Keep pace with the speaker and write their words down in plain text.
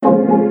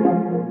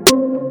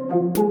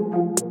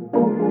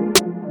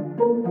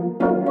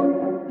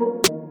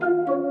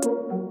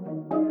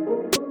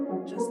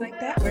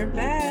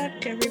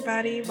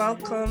everybody.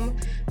 Welcome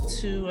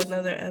to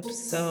another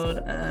episode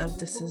of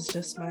This Is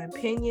Just My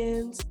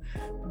Opinions,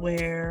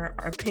 where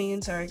our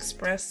opinions are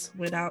expressed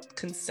without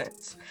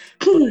consent.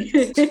 But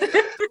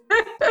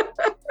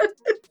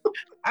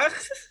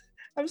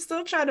I'm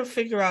still trying to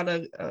figure out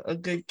a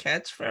good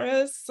catch for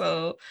us.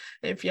 So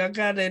if y'all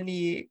got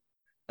any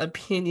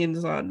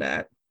opinions on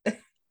that,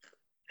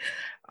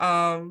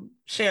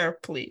 share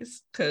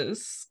please,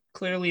 because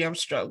clearly I'm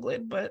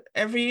struggling. But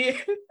every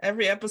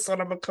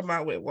episode I'm gonna come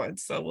out with one,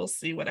 so we'll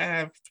see what I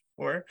have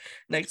for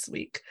next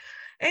week.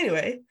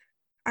 Anyway,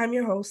 I'm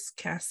your host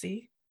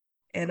Cassie,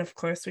 and of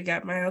course we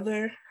got my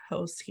other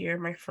host here,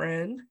 my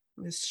friend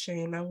Miss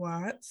Shayna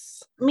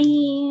Watts.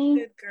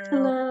 Me. Good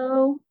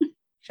girl.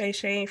 Hello. Shay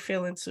ain't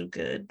feeling too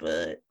good,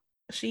 but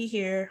she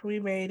here. We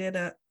made it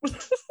up.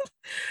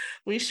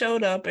 We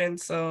showed up, and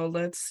so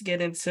let's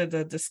get into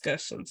the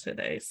discussion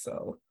today.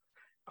 So,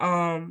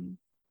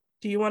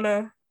 do you want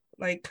to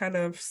kind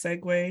of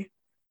segue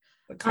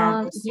the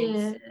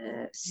conversation?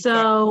 Yeah.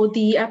 So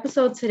the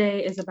episode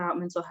today is about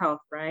mental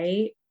health,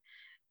 right?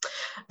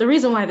 The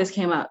reason why this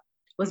came up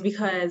was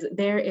because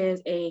there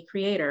is a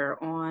creator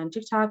on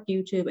TikTok,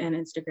 YouTube, and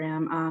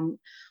Instagram.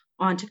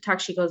 On TikTok,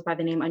 she goes by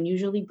the name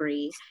Unusually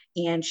Bree,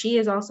 and she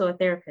is also a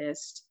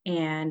therapist.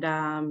 And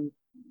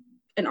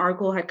an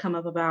article had come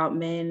up about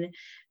men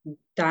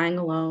dying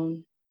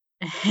alone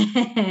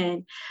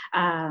and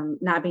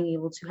not being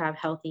able to have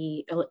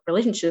healthy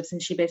relationships.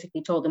 And she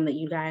basically told them that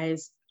you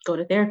guys go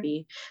to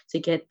therapy to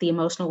get the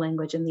emotional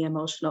language and the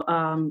emotional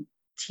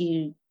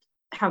to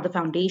have the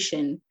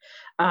foundation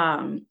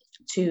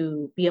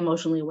to be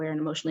emotionally aware and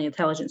emotionally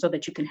intelligent so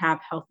that you can have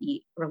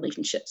healthy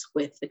relationships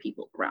with the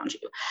people around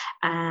you.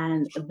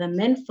 And the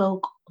men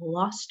folk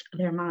lost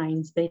their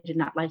minds. They did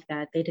not like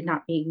that. They did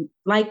not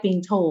like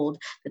being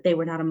told that they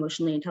were not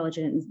emotionally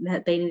intelligent and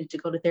that they needed to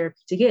go to therapy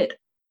to get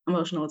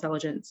emotional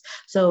intelligence.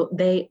 So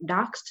they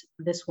doxed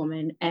this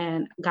woman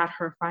and got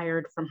her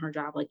fired from her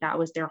job. Like that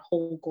was their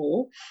whole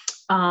goal.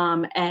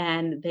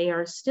 And they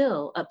are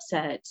still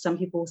upset. Some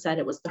people said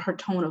it was her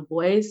tone of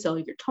voice. So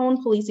you're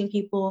tone policing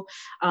people.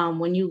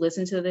 When you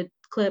listen to the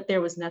clip,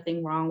 there was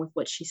nothing wrong with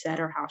what she said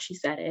or how she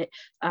said it.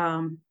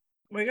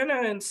 We're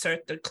gonna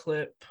insert the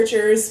clip.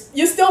 You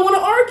still want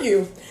to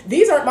argue.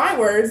 These aren't my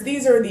words.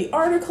 These are the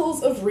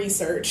articles of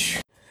research.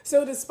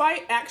 So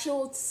despite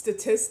actual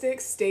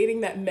statistics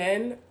stating that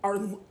men are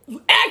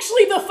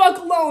actually the fuck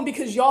alone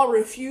because y'all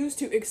refuse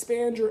to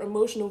expand your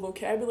emotional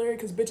vocabulary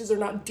because bitches are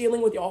not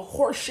dealing with y'all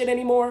horse shit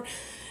anymore,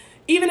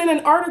 even in an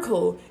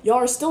article, y'all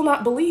are still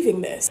not believing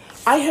this.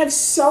 I have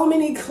so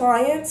many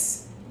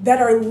clients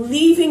that are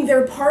leaving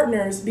their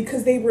partners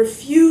because they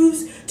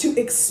refuse to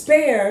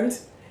expand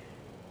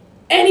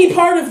any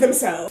part of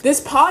themselves. This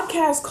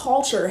podcast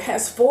culture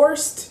has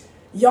forced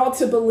y'all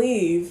to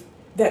believe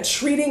that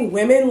treating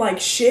women like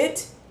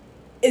shit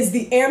is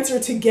the answer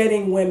to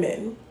getting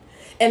women.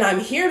 And I'm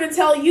here to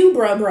tell you,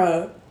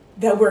 bruh,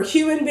 that we're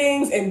human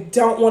beings and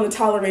don't want to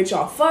tolerate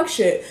y'all fuck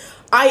shit.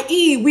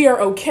 I.e., we are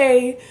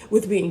okay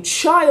with being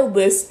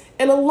childless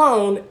and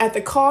alone at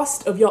the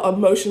cost of your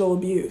emotional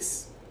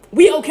abuse.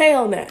 We okay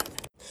on that.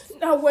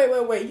 Now,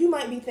 wait. You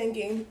might be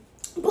thinking,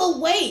 but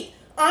wait,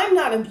 I'm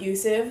not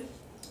abusive.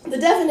 The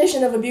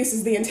definition of abuse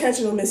is the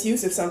intentional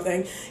misuse of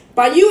something.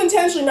 By you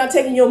intentionally not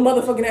taking your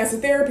motherfucking ass to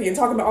therapy and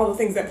talking about all the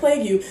things that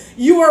plague you,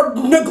 you are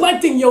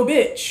neglecting your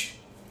bitch.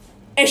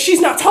 And she's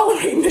not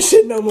tolerating this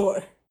shit no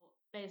more.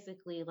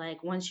 Basically,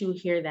 like once you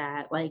hear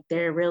that, like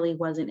there really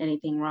wasn't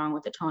anything wrong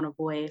with the tone of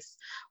voice,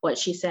 what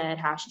she said,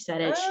 how she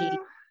said it.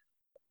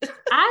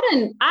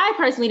 I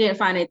personally didn't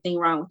find anything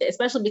wrong with it,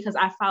 especially because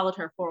I followed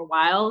her for a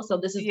while. So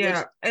this is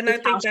and I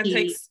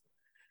think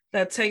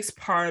that takes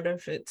part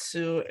of it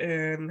too.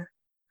 And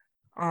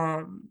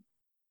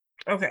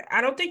okay,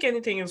 I don't think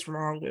anything is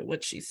wrong with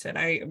what she said.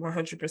 I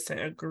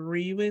 100%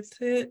 agree with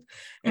it,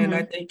 and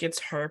I think it's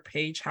her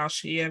page.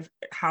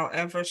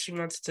 However she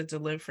wants to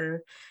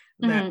deliver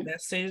that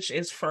message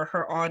is for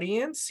her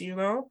audience,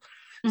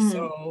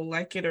 So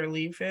like it or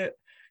leave it.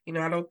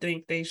 I don't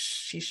think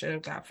she should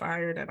have got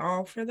fired at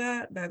all for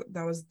that.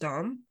 That was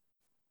dumb.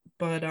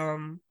 But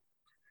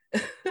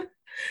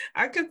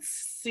I could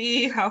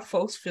see how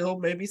folks feel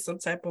maybe some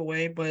type of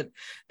way, but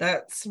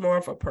that's more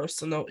of a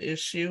personal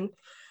issue.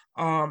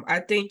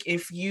 I think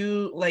if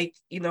you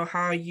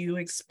how you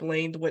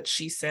explained what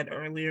she said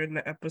earlier in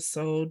the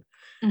episode,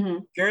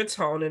 your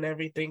tone and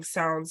everything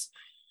sounds,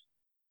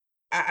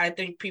 I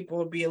think people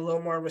would be a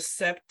little more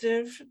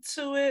receptive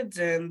to it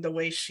than the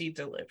way she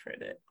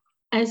delivered it.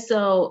 And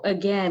so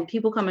again,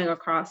 people coming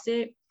across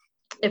it,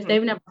 if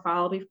they've never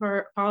followed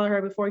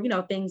her before,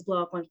 things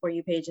blow up on For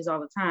You pages all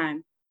the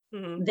time.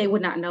 They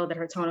would not know that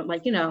her tone of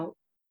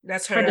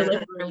that's her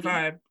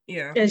vibe.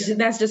 Yeah.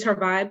 That's just her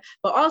vibe.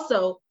 But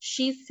also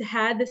she's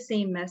had the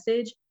same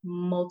message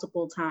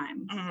multiple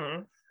times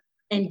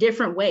in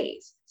different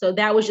ways. So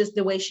that was just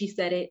the way she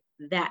said it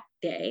that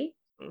day.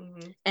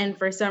 And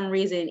for some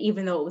reason,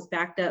 even though it was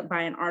backed up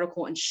by an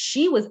article and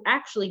she was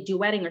actually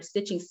duetting or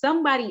stitching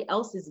somebody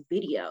else's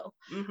video,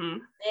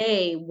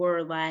 they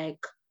were like,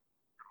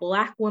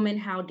 Black woman,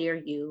 how dare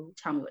you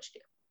tell me what to do?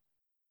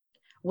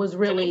 was They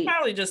really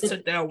probably just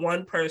took that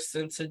one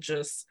person to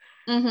just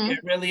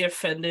get really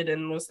offended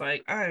and was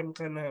like, I'm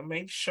gonna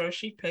make sure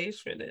she pays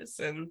for this,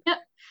 and Yep.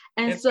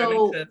 And it's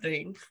so so a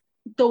thing.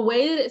 the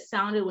way that it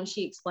sounded when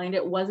she explained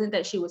it wasn't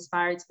that she was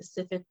fired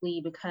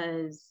specifically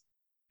because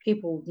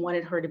people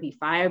wanted her to be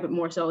fired, but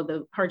more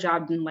so her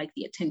job didn't like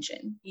the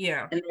attention.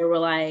 Yeah. And they were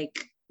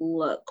like,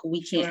 look,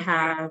 we can't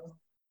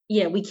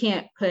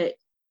put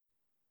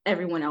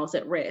everyone else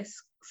at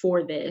risk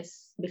for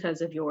this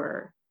because of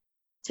your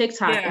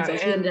TikTok. Yeah, and so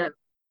she ended up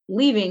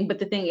leaving. But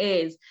the thing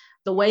is,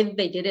 the way that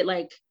they did it,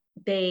 like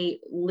they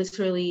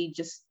literally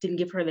just didn't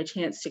give her the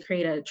chance to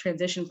create a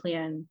transition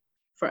plan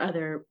for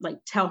other, like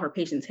tell her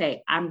patients,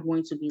 hey, I'm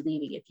going to be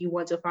leaving. If you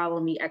want to follow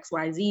me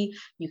XYZ,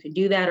 you can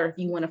do that. Or if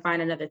you want to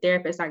find another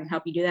therapist, I can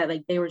help you do that.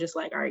 Like they were just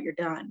like, all right, you're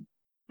done.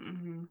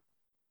 Mm-hmm.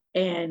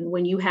 And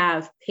when you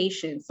have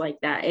patients like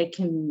that,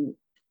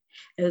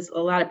 as a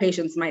lot of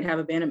patients might have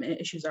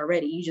abandonment issues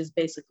already. You just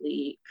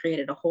basically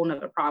created a whole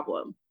nother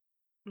problem.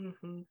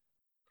 Mm-hmm.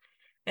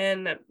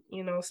 And,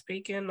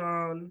 speaking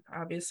on,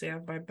 obviously I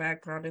have my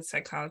background in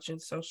psychology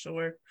and social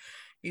work,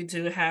 you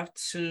do have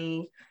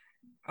to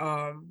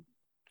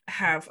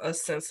have a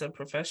sense of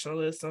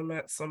professionalism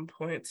at some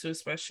point too,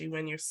 especially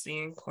when you're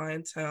seeing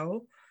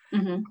clientele.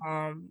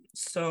 Mm-hmm.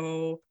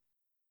 So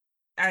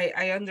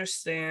I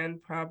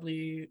understand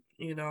probably,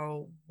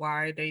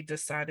 why they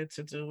decided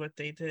to do what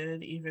they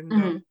did, even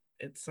though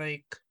it's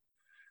like,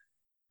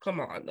 come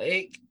on,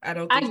 like I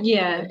don't think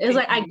it's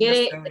like I get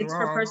it. It's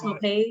her wrong, personal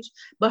page,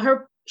 but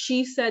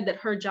she said that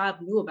her job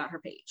knew about her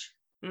page.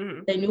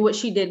 Mm-hmm. They knew what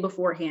she did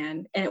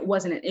beforehand, and it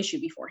wasn't an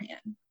issue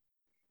beforehand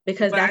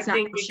because that's not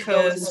how she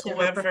goes into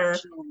her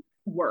professional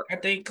work. I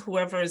think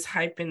whoever is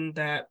hyping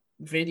that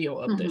video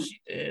up that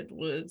she did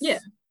was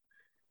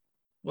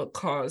what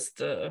caused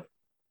the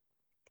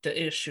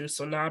issue.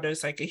 So now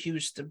there's like a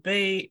huge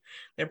debate.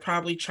 They're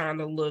probably trying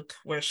to look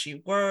where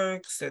she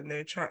works, and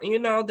they're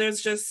trying,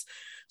 there's just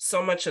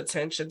so much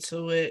attention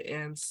to it,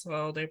 and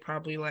so they're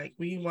probably like,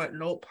 we want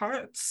no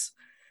parts.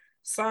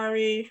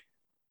 Sorry,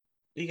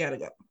 you gotta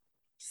go.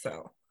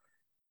 So,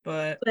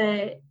 but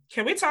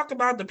can we talk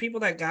about the people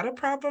that got a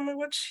problem with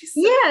what she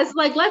said? Yes,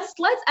 like let's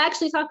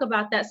actually talk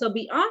about that. So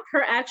beyond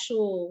her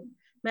actual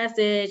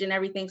message and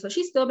everything, so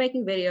she's still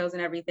making videos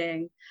and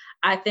everything.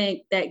 I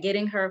think that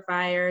getting her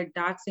fired,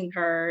 doxing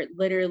her,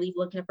 literally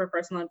looking up her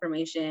personal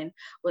information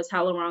was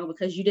hella wrong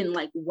because you didn't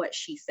like what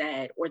she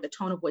said or the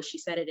tone of what she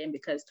said it in,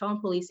 because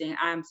tone policing,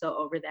 I'm so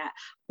over that.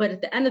 But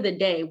at the end of the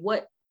day,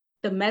 what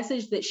the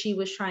message that she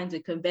was trying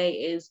to convey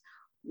is,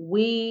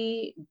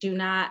 we do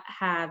not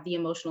have the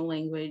emotional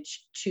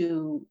language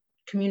to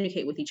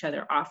communicate with each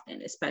other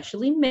often,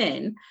 especially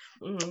men.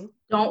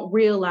 Don't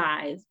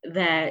realize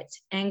that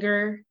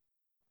anger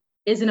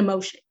is an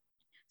emotion.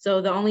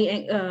 So the only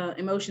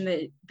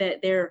emotion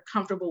that they're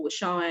comfortable with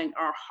showing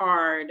are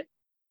hard,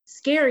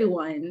 scary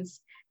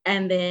ones.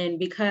 And then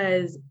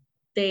because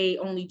they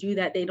only do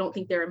that, they don't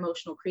think they're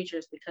emotional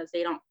creatures because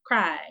they don't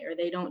cry or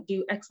they don't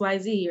do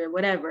XYZ or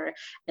whatever.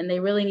 And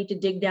they really need to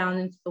dig down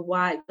into the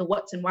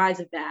what's and whys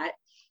of that.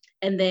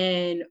 And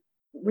then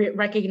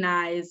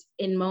recognize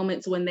in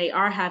moments when they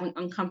are having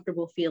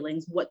uncomfortable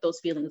feelings, what those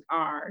feelings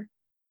are,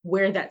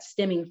 where that's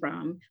stemming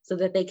from, so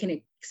that they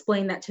can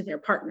explain that to their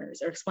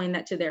partners or explain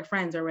that to their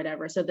friends or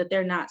whatever, so that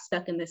they're not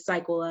stuck in this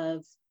cycle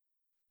of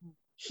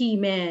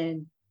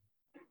He-Man,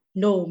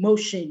 no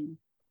emotion.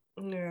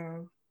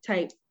 Yeah.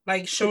 Type.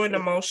 Like showing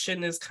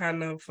emotion is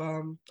kind of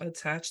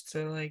attached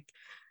to like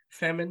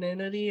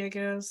femininity, I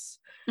guess,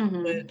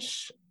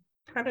 which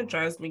kind of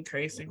drives me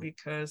crazy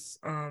because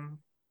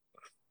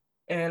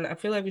and I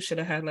feel like we should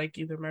have had like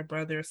either my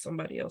brother or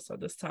somebody else on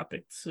this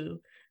topic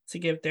to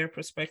give their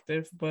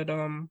perspective. But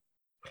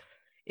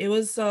it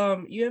was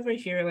you ever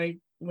hear like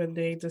when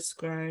they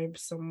describe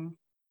some,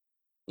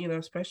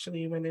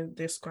 especially when they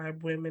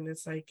describe women,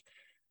 it's like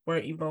we're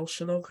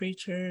emotional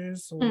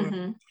creatures,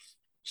 or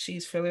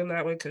she's feeling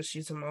that way because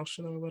she's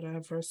emotional or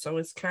whatever. So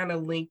it's kind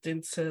of linked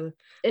into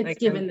it's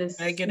given this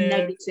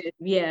negative.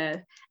 Yeah.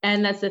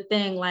 And that's the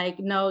thing, like,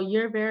 no,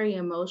 you're very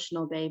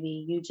emotional,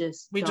 baby. You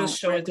just just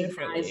show it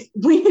differently.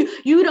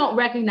 You don't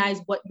recognize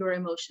what your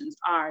emotions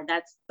are.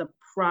 That's the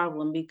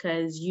problem,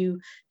 because your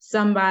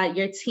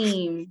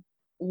team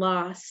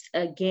lost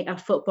a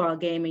football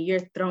game and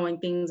you're throwing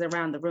things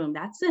around the room.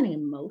 That's an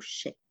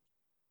emotion,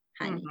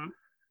 honey.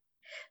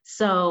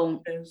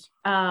 So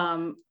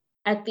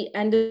at the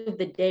end of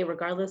the day,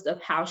 regardless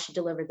of how she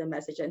delivered the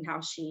message and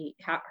how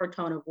her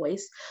tone of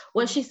voice,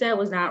 what she said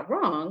was not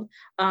wrong.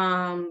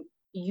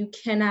 You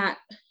cannot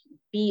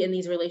be in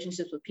these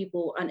relationships with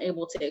people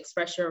unable to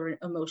express your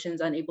emotions,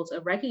 unable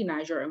to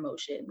recognize your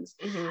emotions,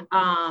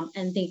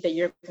 and think that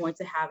you're going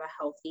to have a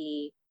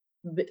healthy,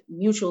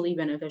 mutually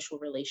beneficial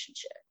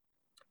relationship,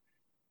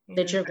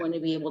 that you're going to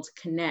be able to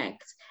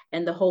connect.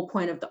 And the whole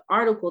point of the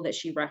article that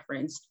she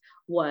referenced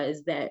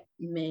was that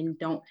men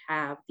don't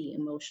have the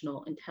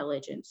emotional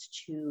intelligence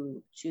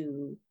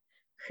to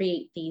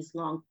create these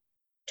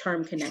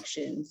long-term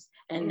connections,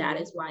 and that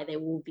is why they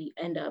will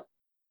end up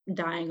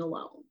dying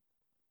alone.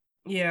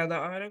 Yeah, the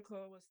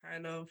article was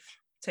kind of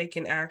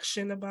taking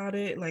action about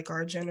it. Like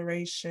our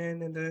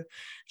generation and the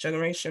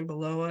generation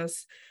below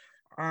us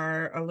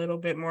are a little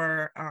bit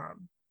more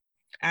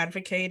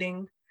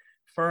advocating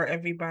for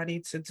everybody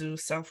to do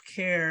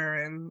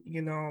self-care and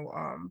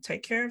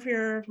take care of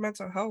your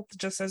mental health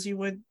just as you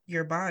would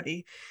your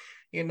body.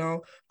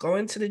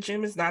 Going to the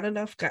gym is not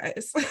enough,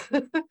 guys.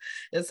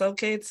 It's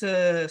okay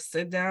to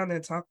sit down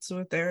and talk to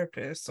a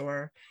therapist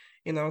or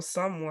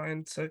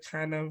someone to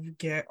kind of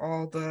get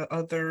all the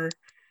other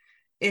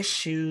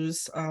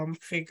issues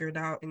figured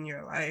out in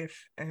your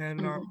life.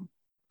 And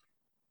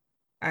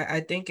I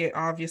think it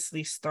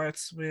obviously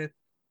starts with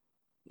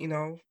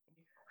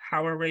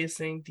how we're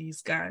raising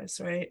these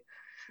guys, right?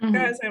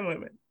 Guys and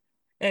women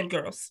and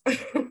girls.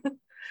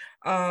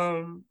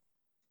 um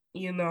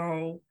you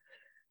know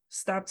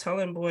Stop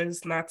telling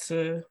boys not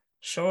to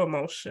show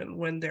emotion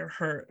when they're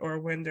hurt or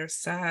when they're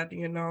sad,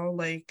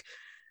 like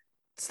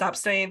stop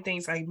saying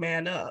things like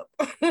man up.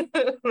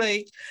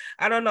 Like,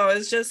 I don't know,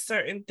 it's just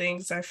certain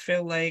things I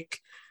feel like,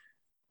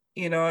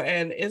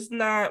 and it's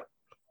not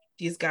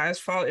these guys'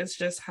 fault, it's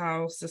just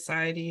how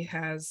society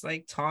has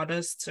like taught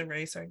us to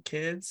raise our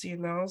kids,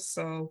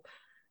 so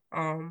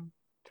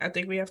I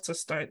think we have to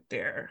start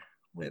there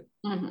with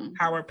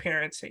how we're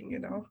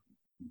parenting.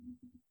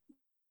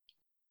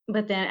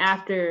 But then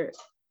after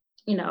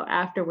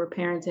we're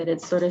parented,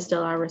 it's sort of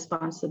still our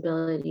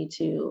responsibility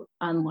to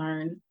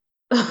unlearn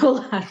a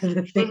lot of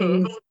the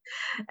things.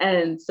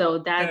 And so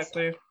that's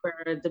exactly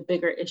where the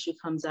bigger issue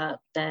comes up,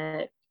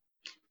 that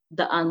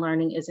the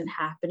unlearning isn't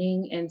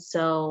happening. And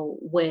so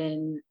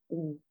when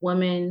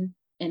women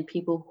and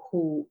people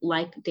who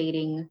like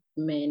dating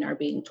men are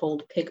being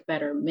told pick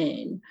better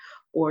men,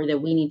 or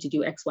that we need to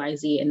do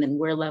XYZ, and then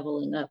we're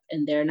leveling up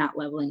and they're not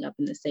leveling up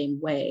in the same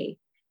way,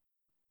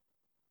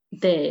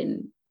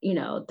 then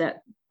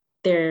that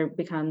there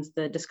becomes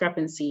the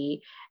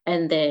discrepancy.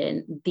 And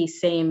then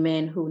these same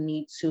men who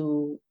need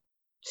to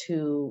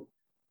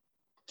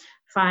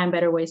find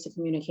better ways to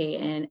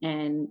communicate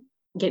and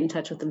get in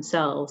touch with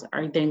themselves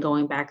are then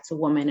going back to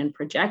women and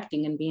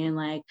projecting and being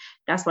like,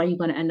 that's why you're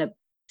going to end up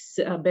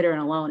bitter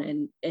and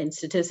alone. And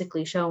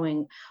statistically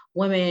showing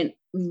women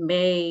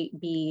may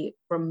be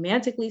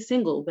romantically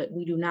single, but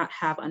we do not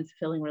have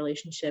unfulfilling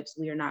relationships.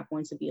 We are not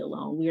going to be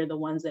alone. We are the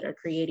ones that are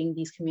creating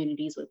these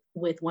communities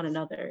with one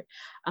another,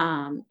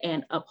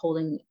 and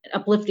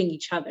uplifting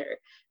each other.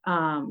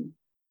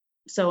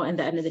 So at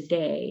the end of the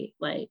day,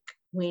 like,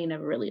 we ain't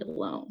never really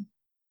alone.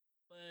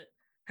 But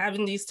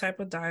having these type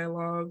of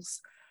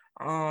dialogues,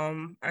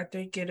 I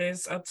think it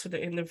is up to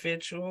the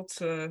individual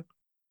to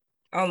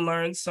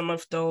unlearn some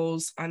of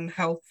those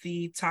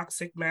unhealthy,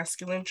 toxic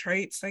masculine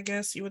traits, I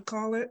guess you would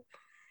call it,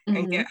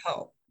 and get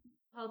help.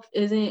 Help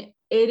it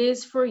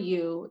is for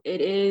you.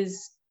 It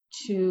is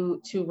to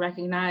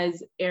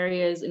recognize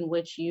areas in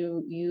which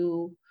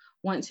you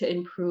want to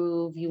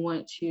improve, you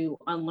want to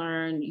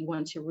unlearn, you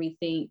want to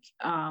rethink.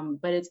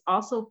 But it's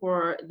also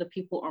for the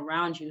people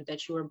around you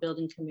that you are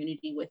building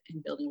community with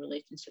and building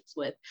relationships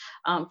with,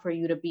 for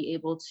you to be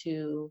able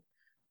to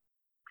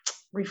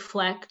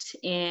reflect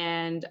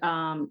and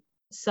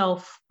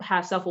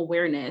have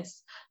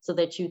self-awareness, so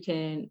that you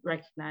can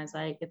recognize,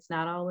 like, it's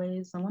not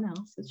always someone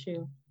else, it's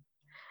you.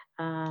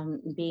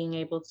 Being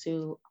able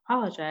to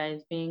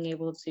apologize, being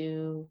able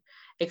to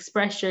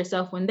express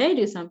yourself when they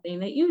do something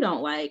that you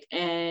don't like,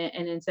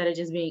 and instead of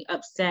just being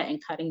upset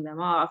and cutting them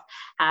off,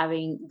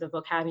 having the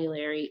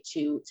vocabulary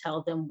to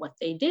tell them what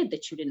they did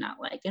that you did not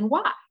like and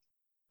why.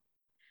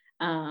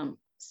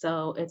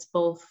 So it's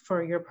both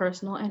for your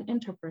personal and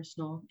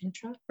interpersonal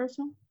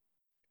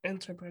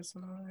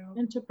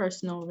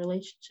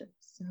relationships.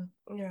 So.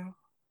 Yeah.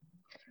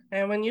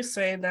 And when you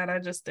say that, I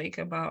just think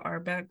about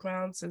our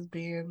backgrounds as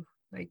being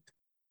like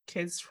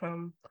kids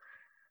from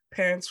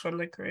parents from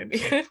the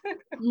Caribbean.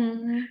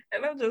 And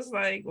I'm just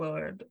like,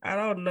 Lord, I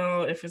don't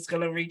know if it's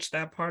going to reach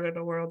that part of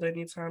the world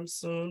anytime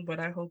soon, but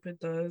I hope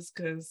it does,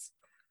 because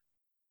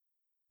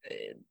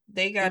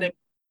they got it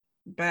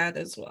bad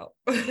as well.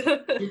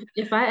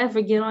 If I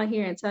ever get on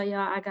here and tell y'all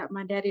I got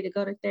my daddy to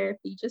go to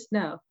therapy, just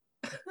know.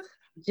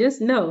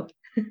 Just know.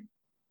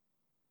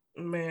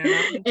 Man,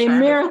 I've been a trying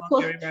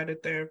miracle, to everybody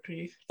to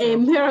therapy. A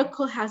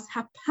miracle has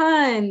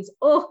happened.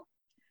 Oh,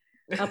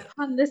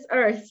 upon this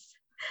earth.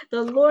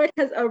 The Lord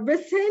has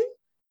arisen.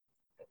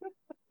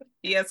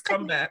 He has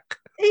come back.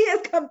 He has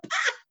come back.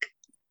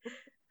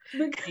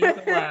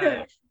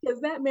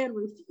 Because that man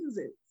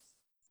refuses.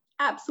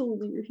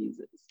 Absolutely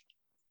refuses.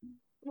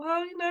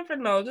 Well, you never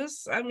know.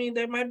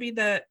 There might be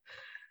that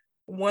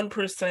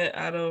 1%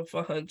 out of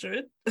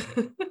 100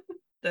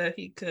 that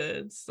he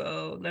could.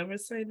 So never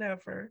say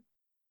never.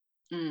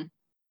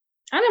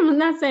 I'm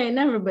not saying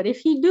never, but if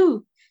he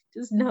do,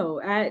 just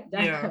know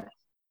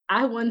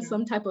I won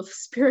some type of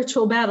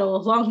spiritual battle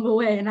along the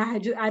way, and I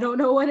don't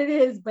know what it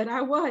is, but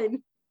I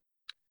won.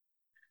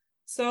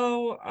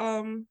 So,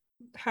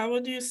 how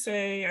would you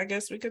say? I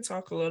guess we could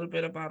talk a little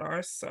bit about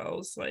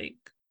ourselves. Like,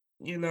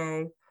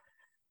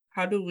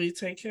 how do we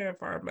take care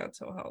of our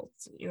mental health?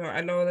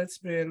 I know that's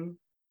been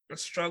a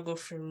struggle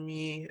for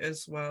me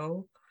as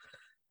well.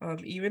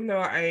 Even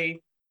though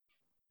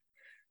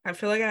I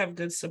feel like I have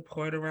good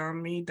support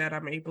around me that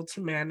I'm able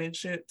to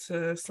manage it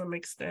to some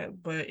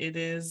extent, but it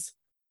is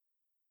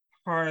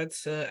hard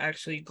to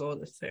actually go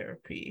to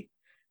therapy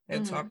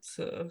and Mm-hmm. talk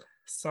to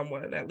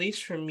someone, at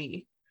least for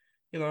me.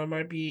 It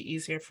might be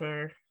easier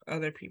for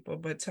other people,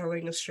 but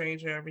telling a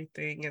stranger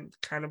everything and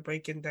kind of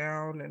breaking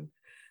down and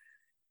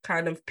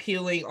kind of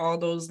peeling all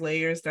those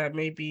layers that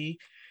maybe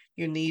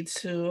you need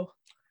to.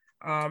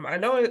 I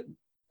know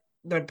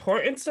the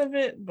importance of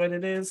it, but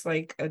it is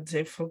like a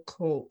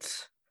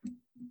difficult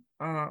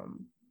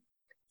um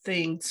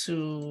thing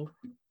to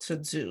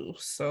do.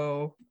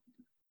 So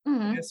I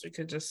Mm-hmm. guess we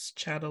could just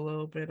chat a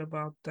little bit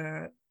about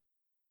that.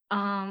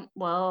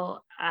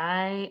 Well,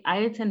 I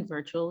attend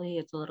virtually.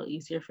 It's a little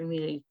easier for me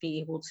to be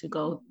able to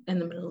go in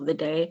the middle of the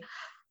day,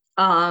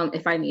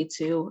 if I need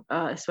to,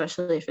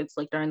 especially if it's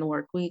like during the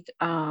work week.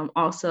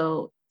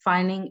 Also,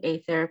 finding a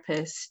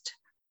therapist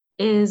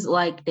is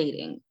like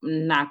dating,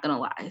 not gonna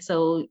lie.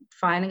 So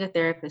finding a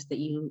therapist that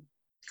you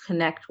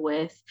connect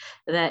with,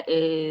 that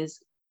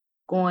is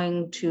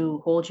going to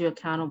hold you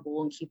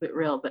accountable and keep it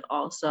real, but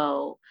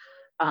also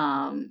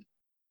um,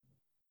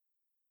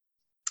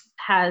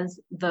 has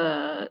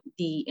the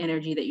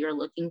energy that you're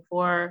looking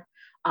for,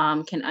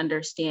 can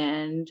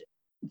understand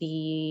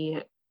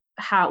the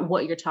how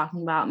what you're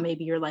talking about,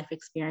 maybe your life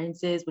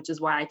experiences, which is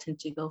why I tend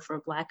to go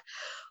for Black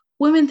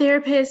women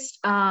therapists.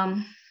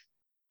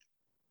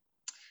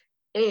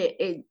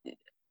 It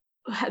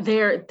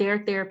their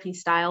therapy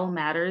style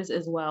matters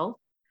as well.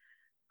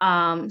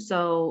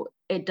 So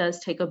it does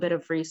take a bit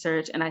of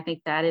research, and I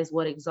think that is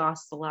what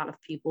exhausts a lot of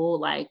people.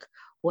 Like,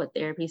 what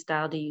therapy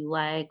style do you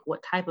like?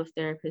 What type of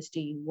therapist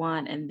do you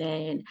want? And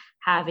then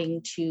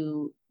having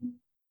to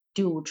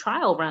do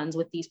trial runs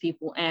with these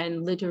people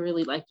and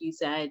literally, like you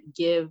said,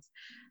 give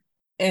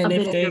a And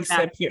bit if of they your back.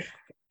 accept your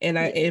and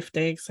I Yeah. if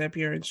they accept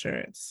your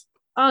insurance.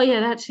 Oh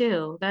yeah, that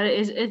too. That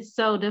is, it's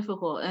so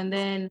difficult. And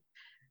then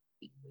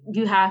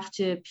you have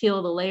to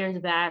peel the layers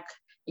back,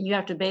 and you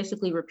have to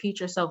basically repeat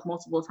yourself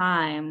multiple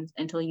times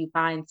until you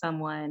find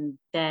someone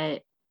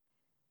that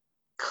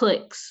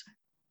clicks,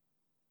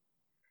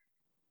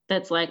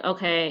 that's like,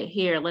 okay,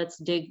 here, let's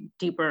dig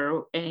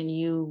deeper, and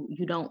you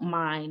don't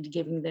mind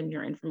giving them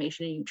your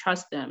information, and you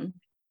trust them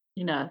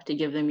enough to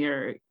give them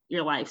your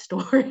life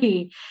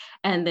story.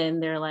 And then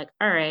they're like,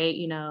 all right,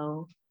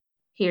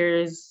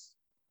 here's,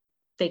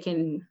 they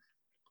can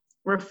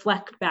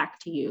reflect back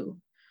to you,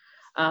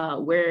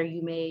 where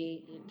you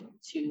may need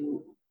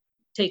to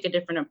take a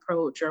different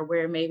approach, or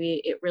where maybe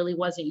it really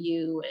wasn't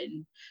you.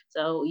 And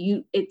so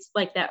it's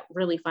like that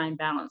really fine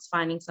balance,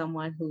 finding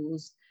someone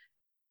who's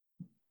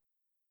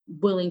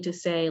willing to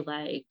say,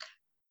 like,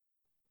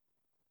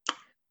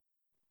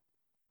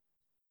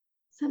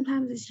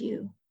 sometimes it's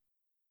you.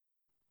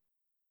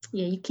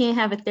 Yeah, you can't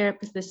have a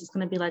therapist that's just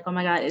going to be like, oh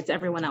my God, it's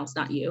everyone else,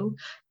 not you.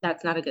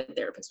 That's not a good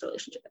therapist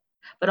relationship.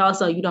 But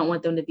also, you don't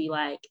want them to be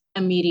like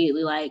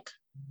immediately like,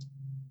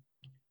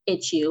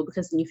 it's you,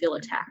 because then you feel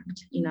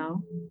attacked.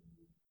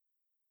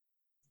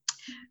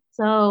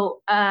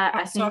 So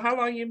I So think, how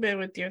long you been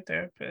with your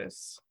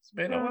therapist? It's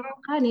been a girl, while.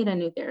 I need a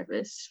new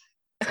therapist.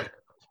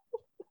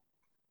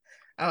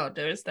 Oh,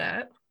 there's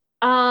that.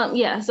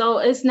 Yeah, so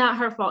it's not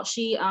her fault.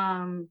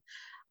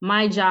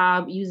 My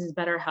job uses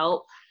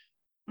BetterHelp,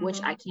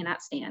 which I Mm-hmm.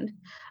 cannot stand.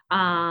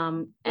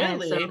 And so,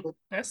 Really?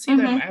 I see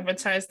them mhm.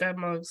 advertise that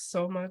mug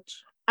so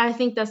much. I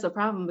think that's the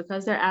problem,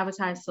 because they're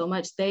advertised so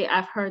much.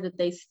 I've heard that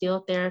they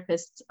steal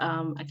therapists'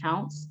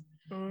 accounts,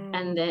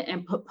 and Mm.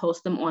 then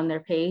post them on their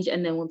page.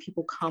 And then when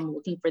people come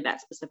looking for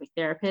that specific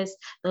therapist,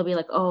 they'll be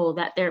like, "Oh,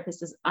 that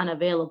therapist is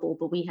unavailable,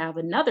 but we have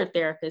another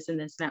therapist in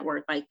this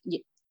network." Like,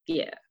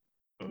 yeah,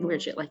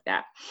 weird Mm. shit like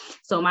that.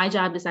 So my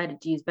job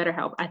decided to use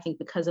BetterHelp. I think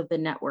because of the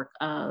network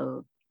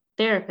of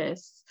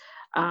therapists,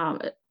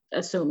 um,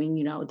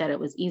 assuming that it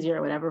was easier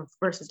or whatever,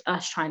 versus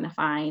us trying to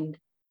find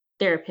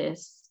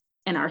therapists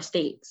in our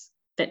states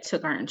that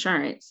took our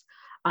insurance.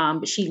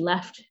 But she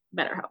left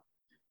BetterHelp.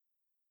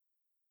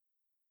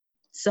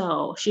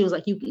 So she was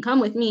like, you can come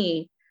with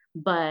me,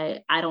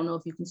 but I don't know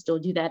if you can still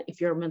do that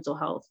if your mental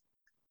health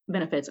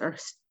benefits are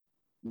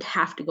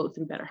have to go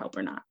through BetterHelp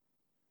or not.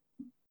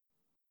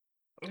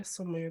 That's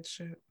some weird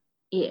shit.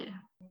 Yeah.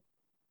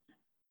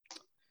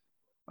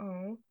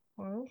 Oh,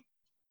 well,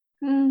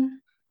 Mm.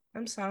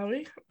 I'm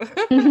sorry. You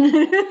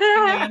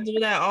gotta do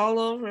that all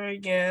over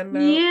again now.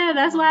 Yeah,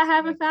 that's why I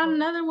haven't found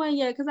another one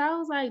yet. Cause I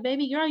was like,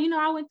 baby girl,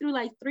 I went through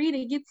like 3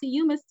 to get to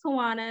you, Miss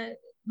Tawana.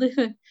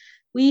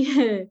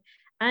 we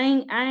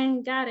I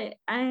ain't got it.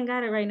 I ain't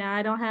got it right now.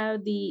 I don't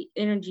have the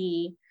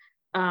energy.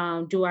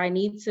 Do I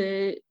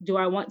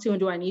want to, and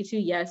do I need to?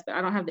 Yes, but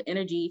I don't have the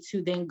energy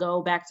to then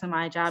go back to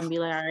my job and be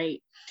like, all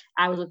right,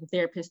 I was with the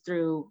therapist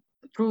through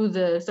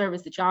the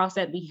service that y'all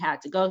said we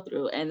had to go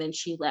through, and then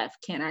she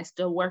left. Can I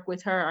still work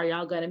with her? Are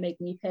y'all gonna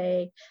make me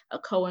pay a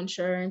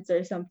co-insurance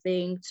or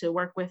something to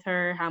work with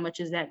her? How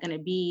much is that gonna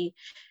be?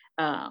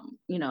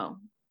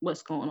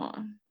 What's going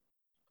on?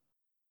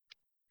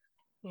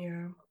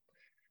 Yeah.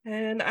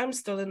 And I'm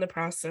still in the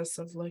process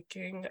of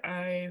looking.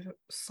 I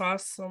saw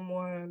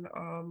someone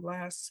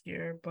last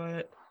year,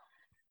 but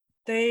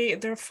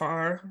they're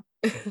far.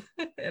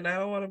 And I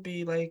don't want to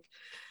be like,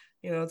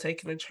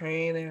 taking a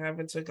train and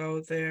having to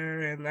go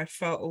there. And I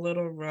felt a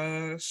little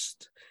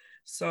rushed.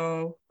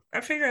 So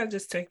I figure I'll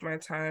just take my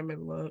time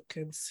and look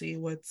and see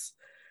what's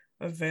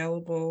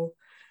available.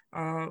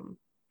 Um,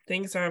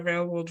 Things are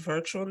available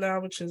virtual now,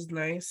 which is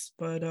nice,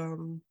 but I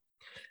don't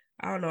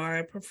know.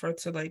 I prefer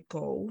to like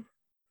go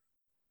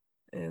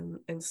and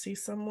see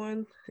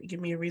someone.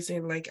 Give me a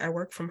reason. Like I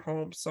work from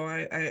home, so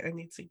I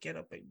need to get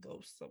up and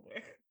go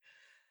somewhere.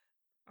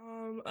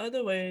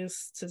 Other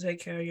ways to take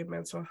care of your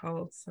mental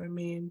health. I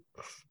mean,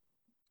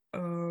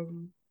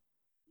 um,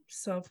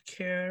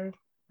 self-care.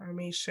 I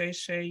mean, Shay,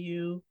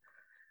 you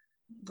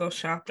go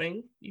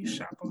shopping. You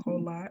shop a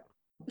whole lot.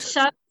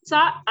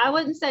 I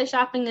wouldn't say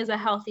shopping is a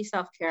healthy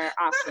self-care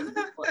option.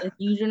 If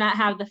you do not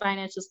have the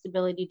financial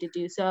stability to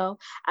do so,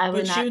 I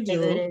would not say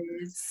that it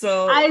is.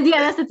 So yeah,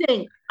 that's the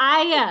thing. I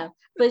am,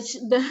 but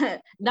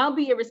don't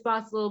be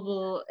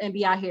irresponsible and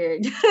be out here.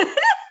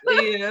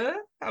 Yeah,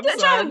 I'm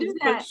sorry to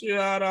put you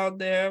out on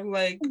there. I'm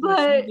like,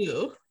 what you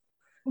do?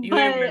 You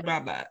ain't worried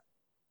about that.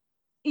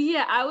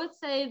 Yeah, I would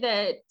say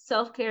that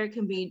self-care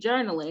can be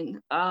journaling,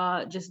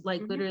 just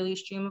like literally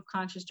stream of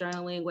conscious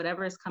journaling,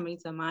 whatever is coming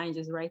to mind,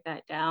 just write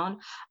that down.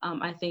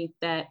 I think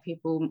that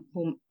people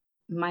who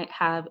might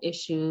have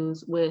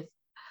issues with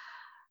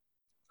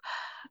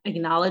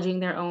acknowledging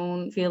their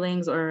own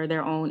feelings or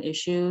their own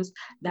issues,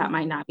 that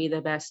might not be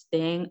the best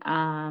thing.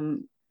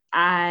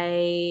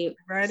 Writing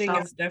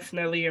is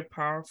definitely a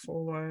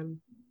powerful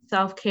one.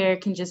 Self-care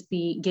can just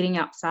be getting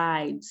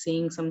outside,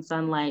 seeing some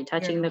sunlight,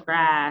 touching the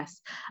grass,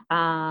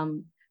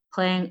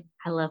 playing.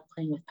 I love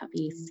playing with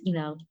puppies,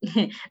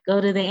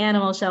 go to the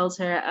animal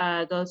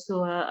shelter, go to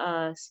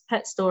a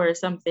pet store or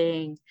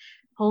something,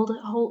 hold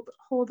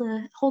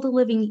a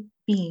living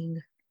being.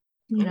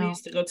 I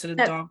used to go to the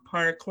dog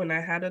park when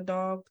I had a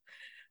dog.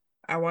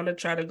 I want to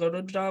try to go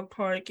to the dog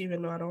park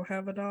even though I don't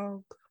have a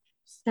dog.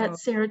 That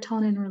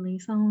serotonin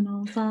release, I don't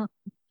know, something.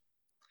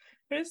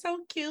 They're so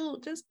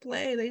cute. Just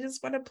play. They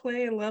just want to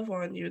play and love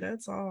on you.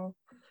 That's all.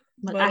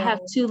 Look, I have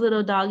 2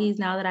 little doggies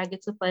now that I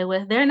get to play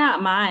with. They're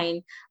not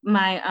mine.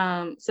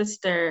 My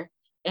sister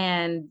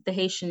and the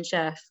Haitian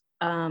chef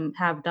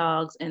have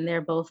dogs, and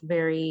they're both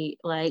very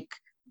like,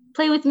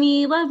 play with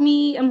me, love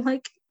me. I'm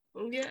like,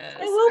 yes,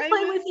 I will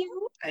play with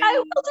you. I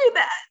will do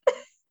that.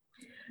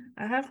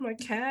 I have my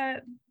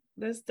cat.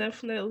 That's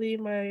definitely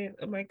my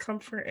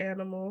comfort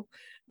animal.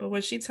 But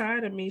when she's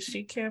tired of me,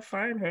 she can't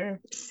find her.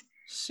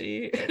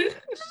 That's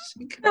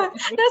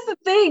the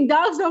thing.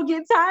 Dogs don't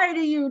get tired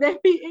of you. They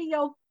be in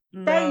your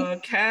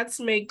face. Cats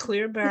make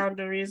clear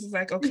boundaries. It's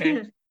like,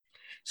 okay.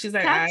 She's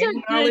like, cats are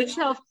good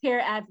self-care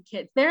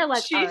advocates. They're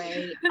like, all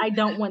right, I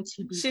don't want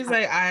to be. She's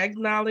like, I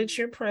acknowledge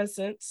your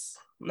presence.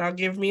 Now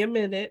give me a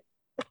minute.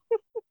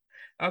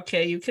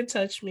 Okay, you can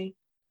touch me.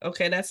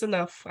 Okay, that's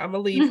enough. I'm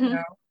gonna leave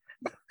now.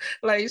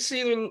 Like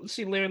she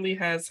literally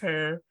has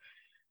her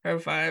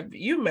vibe.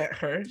 You met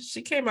her.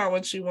 She came out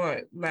what she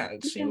want.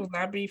 She will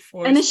not be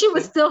forced. And then she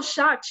was still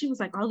shocked. She was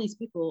like, all these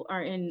people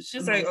are in.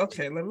 She's like,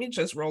 okay, let me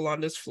just roll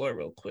on this floor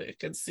real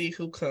quick and see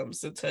who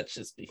comes and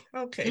touches me.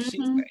 Okay, she's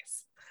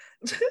nice.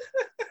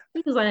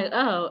 She was like,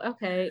 oh,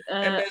 okay.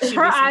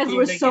 Her eyes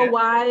were so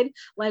wide.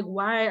 Like,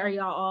 why are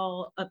y'all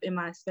all up in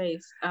my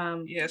space?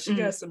 Yeah, she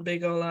got some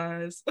big old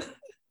eyes.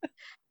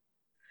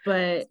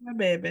 But my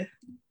baby.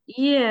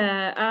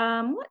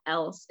 Yeah. What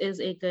else is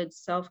a good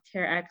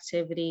self-care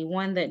activity?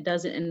 One that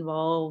doesn't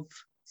involve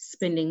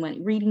spending money.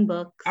 Reading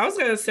books. I was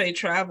gonna say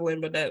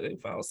traveling, but that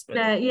involves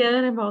spending.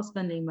 That involves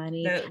spending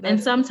money.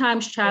 And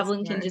sometimes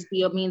traveling can just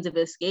be a means of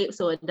escape,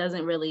 so it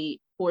doesn't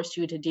really force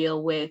you to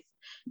deal with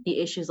the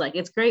issues. Like,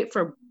 it's great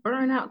for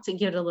burnout to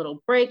get a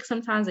little break.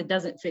 Sometimes it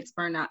doesn't fix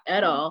burnout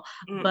at all,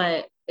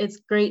 but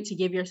it's great to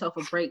give yourself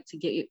a break to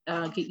get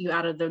you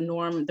out of the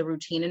norm, the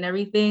routine, and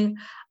everything.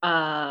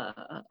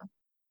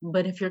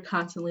 But if you're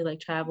constantly like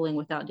traveling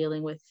without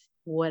dealing with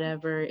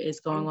whatever is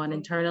going on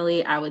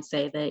internally, I would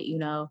say that,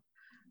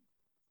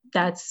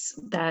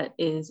 that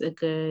is a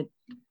good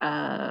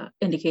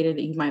indicator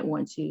that you might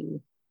want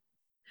to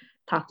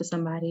talk to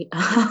somebody.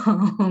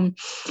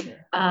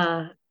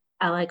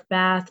 I like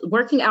bath.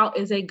 Working out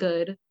is a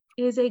good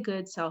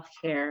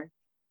self-care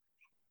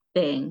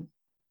thing.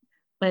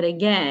 But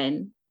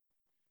again,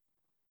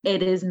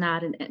 it is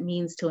not a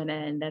means to an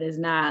end. That is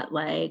not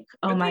like,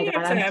 oh my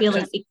God, I'm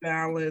feeling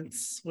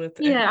balance with.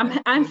 Yeah,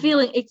 I'm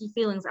feeling icky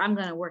feelings. I'm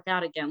gonna work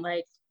out again.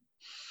 Like,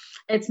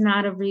 it's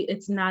not a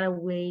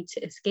way to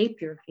escape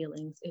your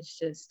feelings. It's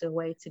just a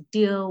way to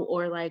deal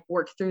or like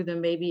work through them.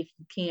 Maybe if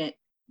you can't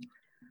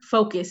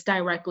focus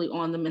directly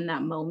on them in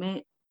that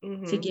moment,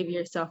 to give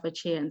yourself a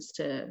chance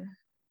to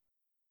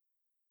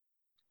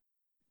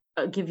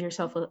give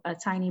yourself a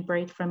tiny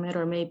break from it,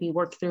 or maybe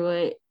work through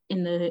it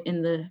in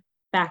the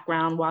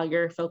background while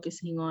you're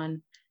focusing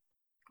on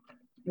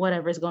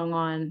whatever's going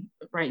on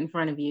right in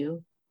front of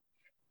you.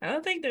 I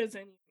don't think there's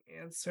any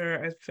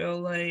answer. I feel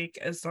like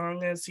as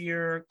long as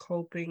you're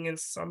coping in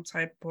some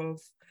type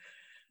of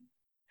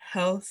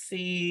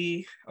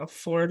healthy,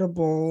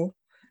 affordable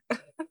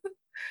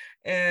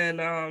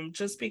And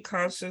just be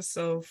conscious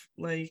of,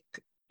 like,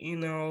 you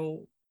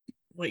know,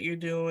 what you're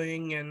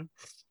doing and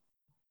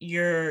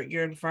your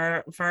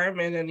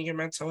environment and your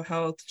mental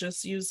health.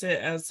 Just use it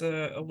as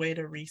a way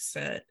to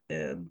reset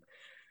and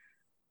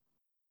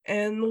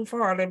move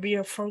on and be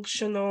a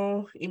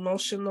functional,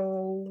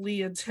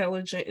 emotionally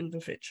intelligent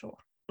individual.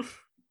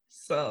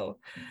 So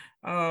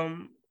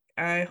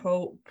I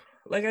hope,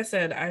 like I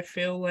said, I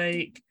feel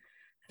like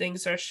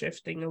things are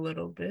shifting a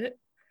little bit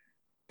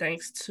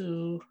thanks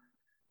to,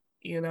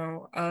 you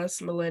know,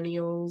 us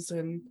millennials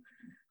and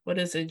what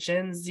is it,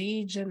 Gen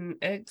Z, Gen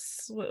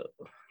X,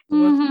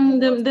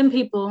 Them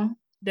people.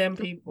 them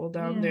people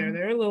down there.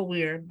 They're a little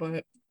weird,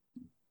 but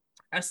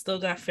I still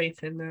got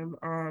faith in them.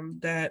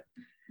 That,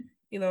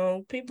 you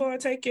know, people are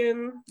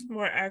taking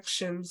more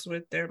actions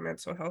with their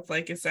mental health.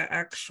 Like, it's an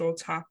actual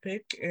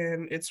topic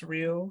and it's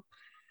real.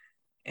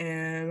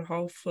 And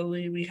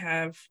hopefully we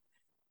have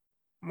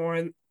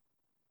more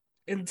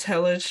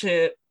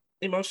intelligent,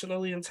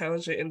 emotionally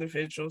intelligent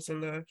individuals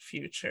in the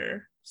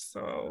future.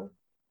 So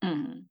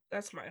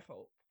that's my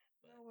hope.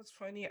 Well, what's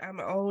funny, I'm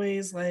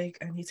always like,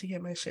 I need to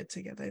get my shit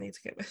together. I need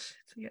to get my shit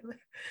together.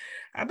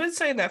 I've been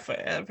saying that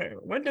forever.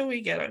 When do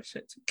we get our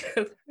shit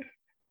together?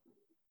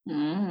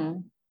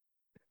 Do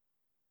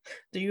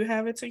you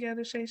have it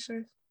together, Shay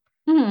Shay?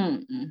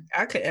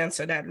 I could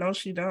answer that. No,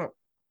 she don't.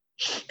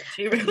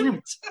 She really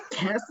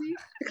Cassie?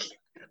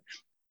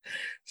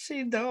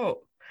 She don't.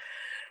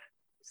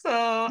 So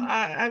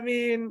I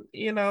mean,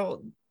 you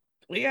know,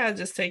 we gotta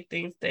just take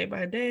things day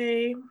by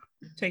day,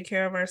 take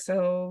care of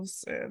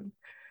ourselves, and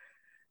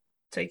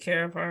take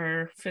care of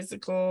our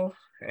physical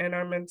and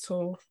our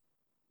mental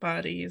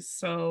bodies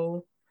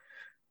so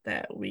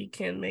that we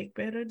can make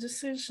better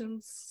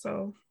decisions.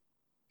 So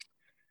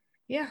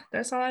yeah,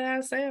 that's all I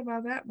gotta say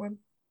about that one.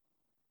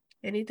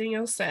 Anything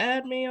else to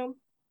add, ma'am?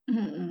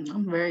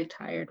 I'm very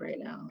tired right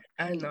now.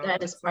 I know.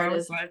 That is part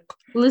of like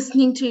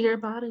listening to your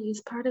body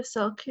is part of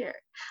self-care.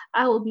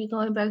 I will be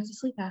going back to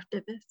sleep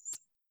after this.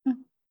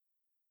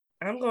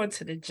 I'm going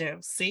to the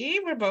gym. See,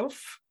 we're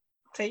both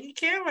taking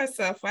care of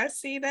myself. I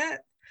see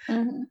that.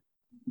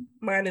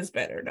 Mine is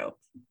better though.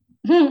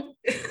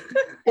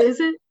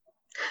 Is it?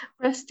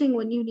 Resting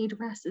when you need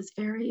rest is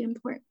very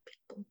important,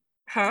 people.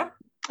 Huh?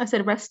 I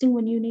said resting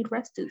when you need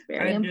rest is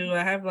very important. I do.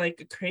 I have like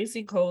a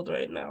crazy cold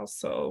right now,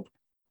 so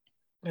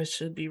I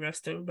should be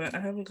resting, but I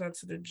haven't gone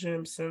to the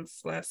gym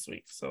since last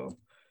week, so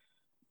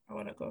I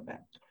want to go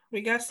back.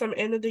 We got some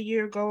end of the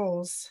year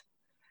goals,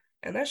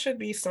 and that should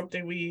be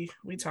something we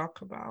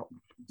talk about.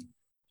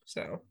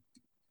 So,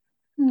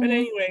 but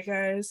anyway,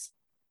 guys,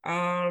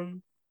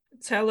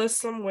 tell us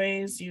some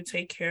ways you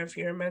take care of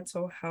your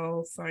mental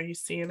health. Are you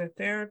seeing a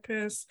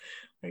therapist?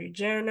 Are you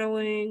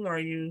journaling? Are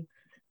you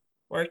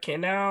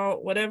working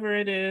out? Whatever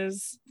it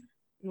is,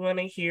 we want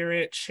to hear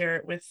it. Share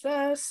it with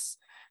us.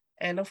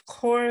 And of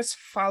course,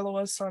 follow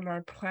us on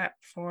our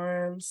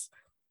platforms.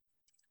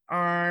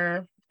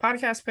 Our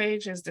podcast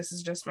page is This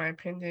Is Just My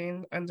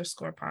Opinion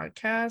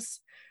 _podcast.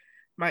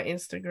 My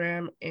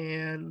Instagram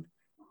and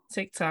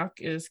TikTok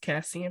is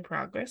Cassie in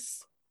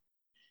Progress.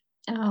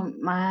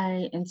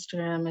 My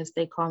Instagram is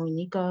They Call Me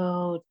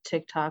Nico.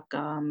 TikTok,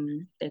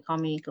 They Call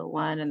Me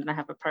Nico1, and then I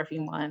have a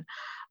perfume one.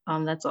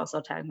 That's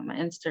also tagged on my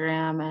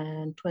Instagram,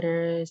 and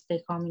Twitter is They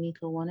Call Me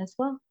Nico1 as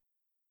well.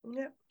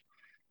 Yep.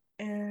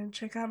 And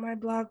check out my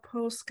blog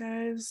post,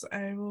 guys.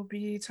 I will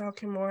be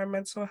talking more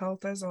mental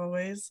health as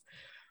always.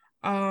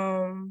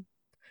 But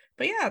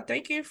yeah,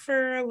 thank you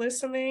for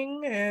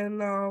listening,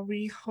 and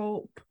we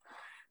hope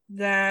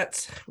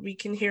that we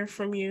can hear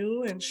from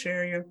you and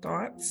share your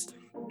thoughts.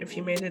 If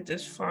you made it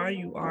this far,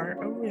 you are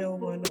a real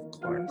one, of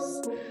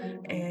course.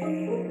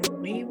 And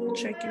we will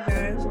check you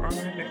guys on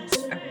our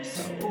next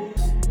episode.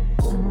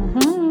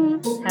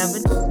 Have a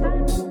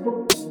good time.